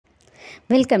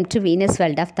Welcome to Venus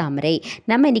world of தாமரை.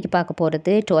 நம்ம இன்றைக்கி பார்க்க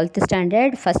போகிறது 12th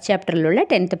ஸ்டாண்டர்ட் ஃபஸ்ட் சாப்டரில் உள்ள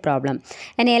 10th problem.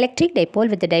 An electric dipole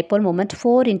with a dipole moment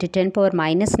 4 ×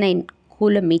 10⁻⁹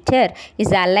 coulometer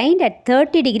is aligned at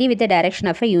 30 degree with the direction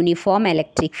of a uniform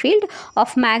electric field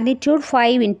of magnitude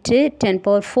 5 ×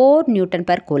 10⁴ Newton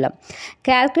per coulomb.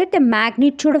 Calculate the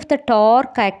magnitude of the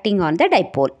torque acting on the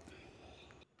dipole.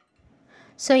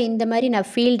 So இந்த மாதிரி நான்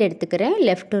field எடுத்துக்கிறேன்.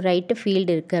 Left to right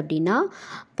field இருக்குது அப்படின்னா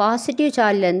positive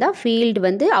சார்ஜில் இருந்தால் field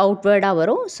வந்து அவுட்வேர்டாக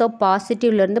வரும். So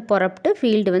பாசிட்டிவ்லேருந்து புறப்பட்டு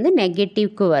ஃபீல்டு வந்து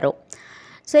நெகட்டிவ்க்கு வரும்.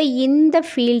 ஸோ இந்த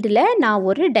ஃபீல்டில் நான்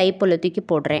ஒரு டைப்போலை தூக்கி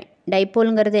போடுறேன்.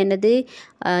 டைப்போலுங்கிறது என்னது?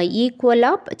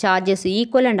 ஈக்குவலாக charges,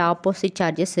 equal and opposite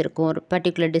charges இருக்கும் ஒரு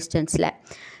பர்டிகுலர் டிஸ்டன்ஸில்.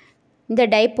 இந்த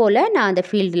டைப்போலை நான் அந்த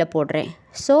ஃபீல்டில் போடுறேன்.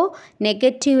 ஸோ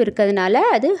நெகட்டிவ் இருக்கிறதுனால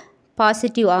அது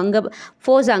பாசிட்டிவ், அங்கே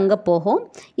ஃபோர்ஸ் அங்கே போகும்.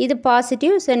 இது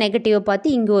பாசிட்டிவ், ஸோ நெகட்டிவை பார்த்து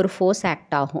இங்கே ஒரு ஃபோர்ஸ்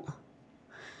ஆக்ட் ஆகும்.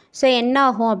 ஸோ என்ன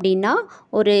ஆகும் அப்படின்னா,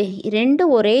 ஒரு ரெண்டு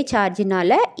ஒரே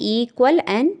சார்ஜினால் ஈக்குவல்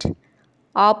அண்ட்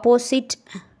ஆப்போசிட்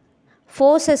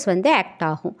ஃபோர்ஸஸ் வந்து ஆக்ட்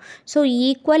ஆகும். So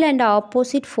equal and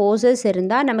opposite forces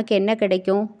இருந்தால் நமக்கு என்ன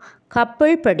கிடைக்கும்?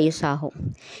 கப்பிள் ப்ரொடியூஸ் ஆகும்.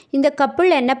 இந்த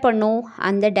கப்பிள் என்ன பண்ணும்?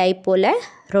 அந்த டைப்போலை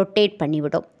ரொட்டேட்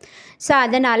பண்ணிவிடும். ஸோ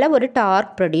அதனால் ஒரு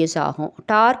டார்க் ப்ரொடியூஸ் ஆகும்.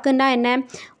 டார்க்குன்னா என்ன?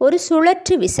 ஒரு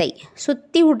சுழற்று விசை,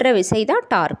 சுற்றி விடுற விசை தான்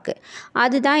டார்க்கு.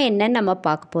 அதுதான் என்னன்னு நம்ம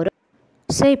பார்க்க போகிறோம்.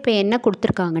 ஸோ இப்போ என்ன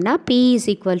கொடுத்துருக்காங்கன்னா, P =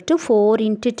 4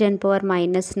 ×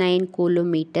 10⁻⁹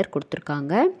 கூலோமீட்டர்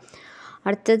கொடுத்துருக்காங்க.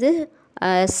 அடுத்தது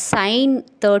sin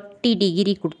 30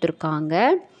 டிகிரி கொடுத்துருக்காங்க.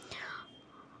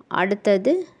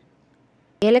 அடுத்தது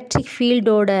எலக்ட்ரிக்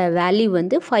ஃபீல்டோட வேல்யூ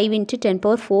வந்து 5 ×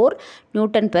 10⁴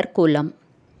 Newton per coulomb.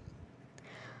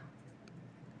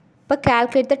 இப்போ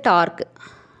calculate the torque.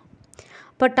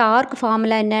 இப்போ டார்க்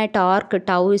ஃபார்முலா என்ன? Dark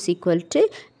τ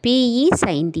 = PE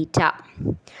sin θ.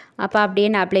 அப்போ அப்படியே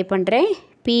நான் அப்ளை பண்ணுறேன்.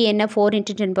 P என்ன? 4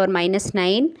 ×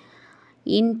 10⁻⁹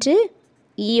 into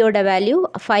ஈயோட value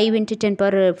 5 ×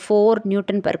 10⁴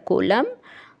 Newton per coulomb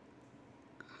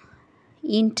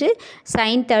into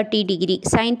sin 30 degree.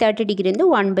 sin 30 degree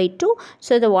வந்து 1/2.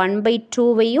 ஸோ இந்த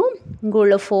 1/2வையும் இங்கே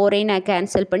உள்ள 4ஐயும் நான்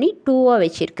கேன்சல் பண்ணி 2ஆக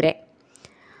வச்சுருக்கிறேன்.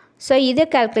 ஸோ இதை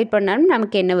கால்குலேட் பண்ணாலும்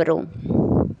நமக்கு என்ன வரும்?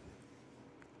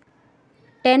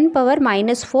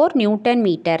 10⁻⁴ நியூட்டன்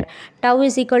மீட்டர். டவ்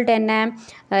 = என்ன?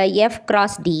 F ×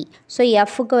 D. ஸோ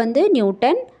எஃப்க்கு வந்து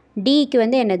நியூட்டன், டிக்கு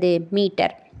வந்து என்னது?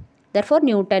 Metre. therefore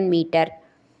Newton metre.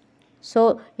 So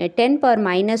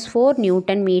 10⁻⁴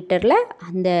 Newton மீட்டரில்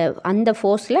அந்த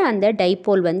ஃபோர்ஸில் அந்த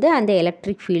டைப்போல் வந்து அந்த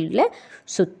எலக்ட்ரிக் ஃபீல்டில்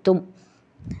சுற்றும்.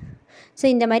 ஸோ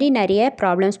இந்த மாதிரி நிறைய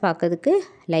ப்ராப்ளம்ஸ் பார்க்கறதுக்கு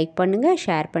லைக் பண்ணுங்கள்,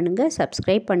 ஷேர் பண்ணுங்கள்,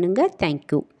 சப்ஸ்கிரைப் பண்ணுங்கள்.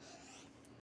 தேங்க்யூ.